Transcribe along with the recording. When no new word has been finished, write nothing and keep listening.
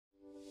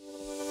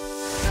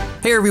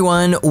Hey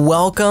everyone,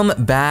 welcome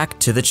back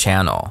to the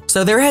channel.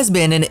 So there has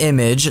been an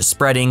image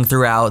spreading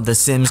throughout the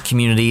Sims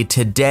community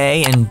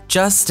today, and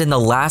just in the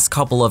last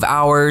couple of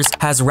hours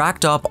has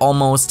racked up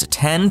almost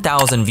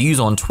 10,000 views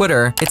on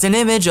Twitter. It's an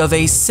image of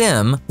a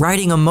Sim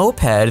riding a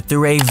moped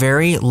through a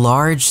very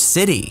large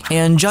city.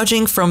 And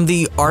judging from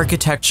the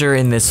architecture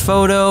in this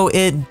photo,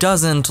 it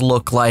doesn't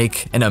look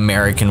like an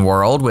American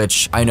world,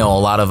 which I know a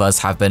lot of us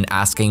have been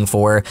asking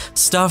for.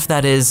 Stuff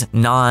that is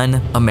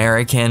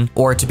non-American,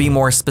 or to be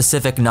more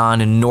specific,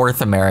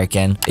 non-North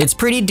American. It's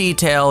pretty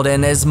detailed,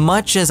 and as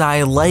much as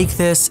I like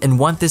this and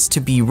want this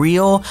to be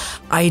real,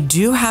 I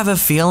do have a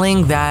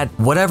feeling that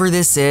whatever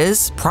this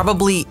is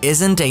probably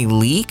isn't a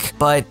leak,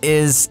 but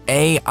is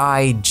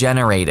AI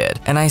generated.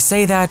 And I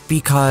say that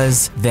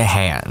because the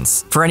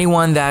hands. For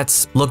anyone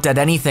that's looked at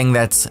anything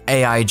that's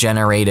AI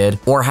generated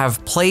or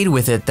have played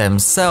with it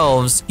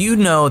themselves, you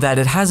know that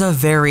it has a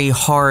very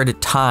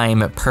hard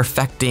time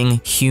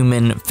perfecting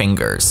human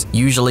fingers.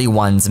 Usually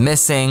one's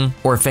missing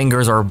or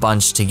fingers are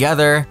bunched together,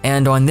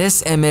 and on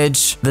this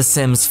image, the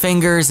Sim's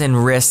fingers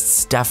and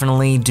wrists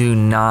definitely do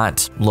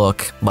not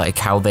look like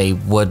how they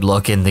would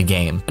look in the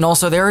game. And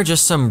also, there are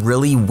just some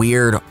really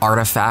weird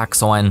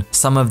artifacts on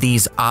some of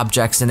these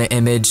objects in the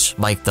image,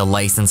 like the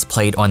license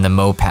plate on the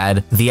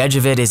moped. The edge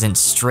of it isn't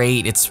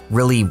straight, it's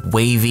really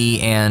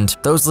wavy, and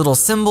those little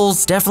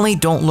symbols definitely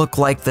don't look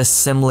like the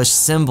Simlish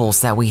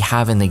symbols that we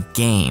have in the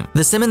game.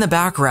 The Sim in the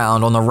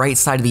background on the right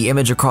side of the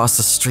image across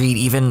the street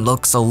even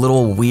looks a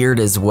little weird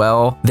as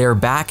well. Their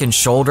back and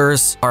shoulders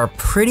are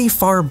pretty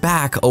far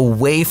back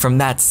away from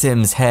that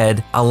Sim's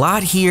head. A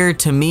lot here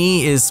to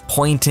me is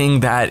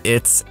pointing that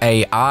it's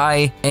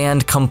AI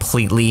and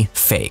completely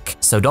fake.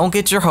 So don't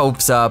get your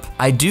hopes up.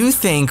 I do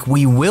think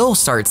we will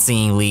start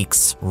seeing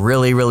leaks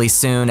really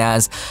soon,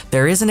 as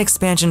there is an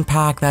expansion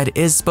pack that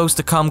is supposed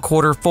to come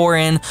Q4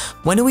 in.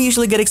 When do we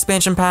usually get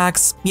expansion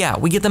packs? Yeah,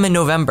 we get them in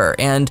November,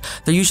 and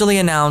they're usually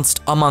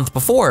announced a month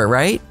before,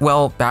 right?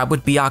 Well, that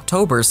would be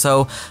October,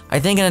 so I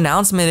think an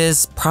announcement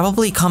is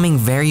probably coming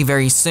very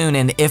soon.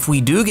 And if we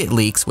do get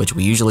leaks, which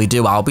we usually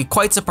do, I'll be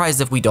quite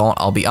surprised if we don't,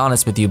 I'll be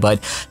honest with you, but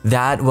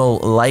that will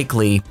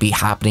likely be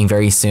happening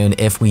very soon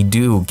if we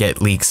do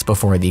get leaks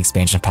before the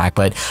expansion pack.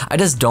 But I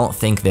just don't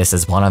think this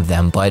is one of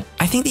them. But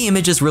I think the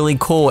image is really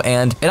cool,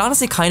 and it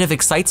honestly kind of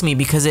excites me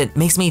because it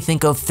makes me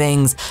think of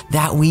things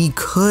that we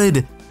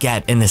could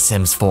get in The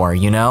Sims 4,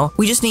 you know?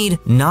 We just need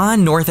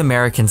non-North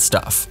American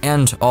stuff,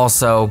 and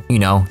also, you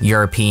know,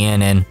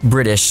 European and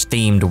British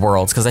themed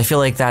worlds, because I feel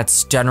like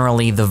that's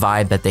generally the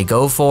vibe that they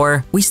go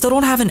for. We still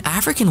don't have an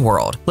African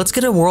world. Let's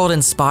get a world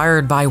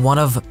inspired by one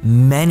of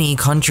many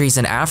countries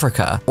in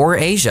Africa or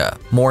Asia,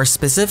 more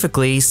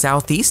specifically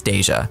Southeast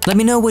Asia. Let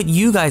me know what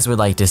you guys would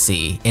like to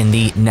see in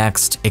the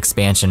next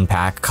expansion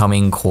pack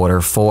coming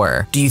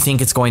Q4. Do you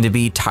think it's going to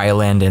be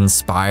Thailand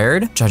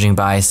inspired, judging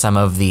by some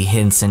of the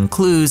hints and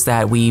clues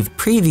that we've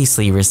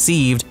previously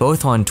received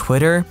both on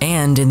Twitter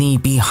and in the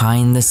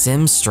Behind the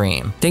Sims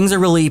stream? Things are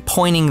really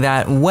pointing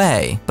that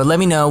way, but let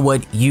me know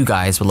what you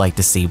guys would like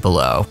to see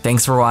below.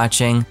 Thanks for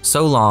watching,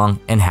 so long,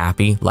 and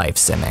happy life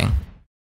simming.